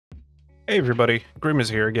Hey everybody, Grim is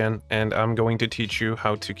here again, and I'm going to teach you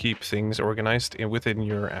how to keep things organized within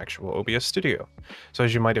your actual OBS Studio. So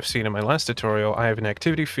as you might have seen in my last tutorial, I have an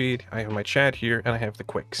activity feed, I have my chat here, and I have the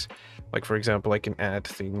quicks. Like for example, I can add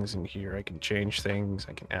things in here, I can change things,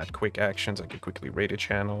 I can add quick actions, I can quickly rate a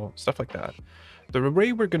channel, stuff like that. The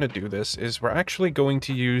way we're going to do this is we're actually going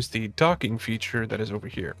to use the docking feature that is over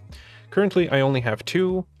here. Currently, I only have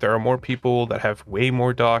 2. There are more people that have way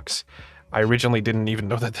more docks. I originally didn't even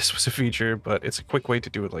know that this was a feature, but it's a quick way to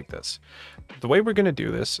do it like this. The way we're going to do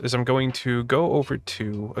this is I'm going to go over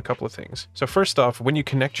to a couple of things. So first off, when you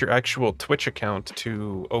connect your actual Twitch account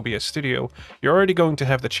to OBS Studio, you're already going to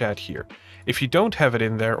have the chat here. If you don't have it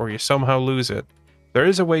in there or you somehow lose it, there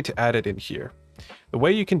is a way to add it in here. The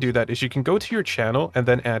way you can do that is you can go to your channel and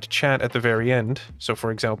then add chat at the very end. So for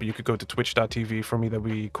example, you could go to twitch.tv for me that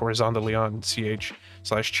we horizontally on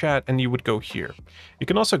ch/chat, and you would go here. You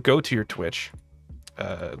can also go to your Twitch.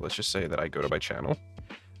 Let's just say that I go to my channel.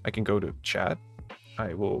 I can go to chat.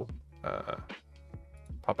 I will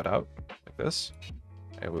pop it out like this.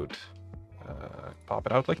 I would pop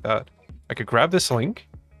it out like that. I could grab this link,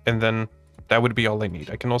 and then that would be all I need.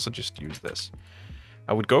 I can also just use this.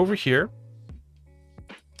 I would go over here.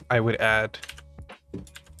 I would add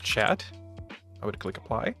chat. I would click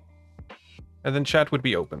apply. And then chat would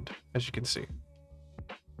be opened, as you can see.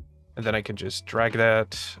 And then I can just drag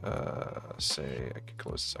that, say, I could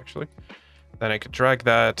close this actually. Then I could drag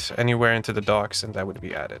that anywhere into the docs and that would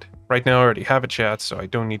be added. Right now I already have a chat, so I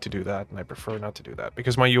don't need to do that, and I prefer not to do that.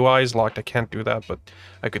 Because my UI is locked, I can't do that, but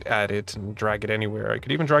I could add it and drag it anywhere. I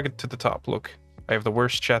could even drag it to the top. Look, I have the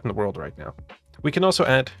worst chat in the world right now. We can also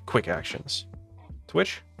add quick actions.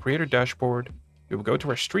 Twitch, creator dashboard, we will go to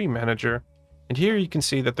our stream manager, and here you can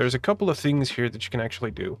see that there's a couple of things here that you can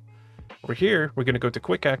actually do. Over here, we're going to go to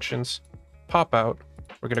quick actions, pop out,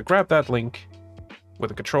 we're going to grab that link with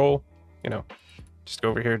a control, just go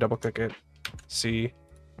over here, double click it, see,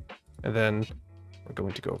 and then we're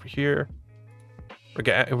going to go over here. We're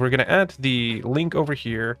going to add the link over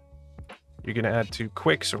here. You're going to add to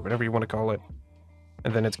quicks or whatever you want to call it,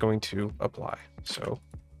 and then it's going to apply. So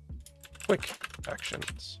quick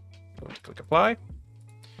actions. I'm going to click apply.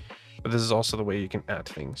 But this is also the way you can add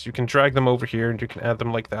things. You can drag them over here and you can add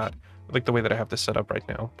them like that. I like the way that I have this set up right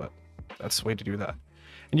now, but that's the way to do that.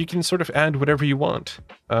 And you can sort of add whatever you want.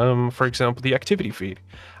 For example, the activity feed.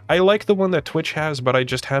 I like the one that Twitch has, but I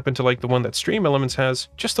just happen to like the one that Stream Elements has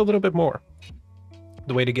just a little bit more.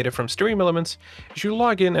 The way to get it from Stream Elements is you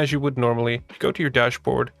log in as you would normally, you go to your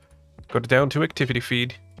dashboard, go down to activity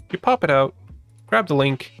feed, you pop it out, grab the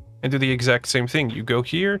link, and do the exact same thing. You go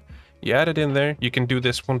here, you add it in there. You can do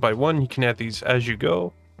this one by one. You can add these as you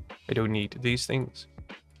go. I don't need these things.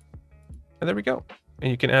 And there we go.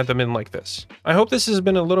 And you can add them in like this. I hope this has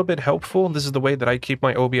been a little bit helpful. This is the way that I keep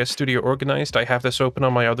my OBS Studio organized. I have this open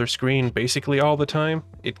on my other screen basically all the time.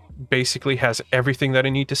 It basically has everything that I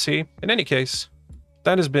need to see. In any case,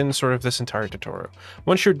 that has been sort of this entire tutorial.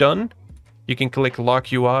 Once you're done, you can click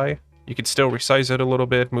Lock UI. You can still resize it a little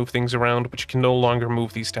bit, move things around, but you can no longer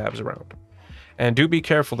move these tabs around. And do be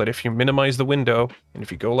careful that if you minimize the window, and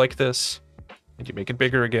if you go like this, and you make it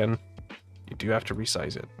bigger again, you do have to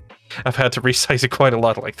resize it. I've had to resize it quite a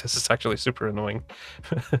lot like this. It's actually super annoying,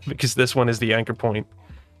 because this one is the anchor point.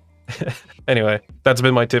 Anyway, that's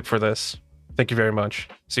been my tip for this. Thank you very much.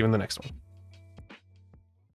 See you in the next one.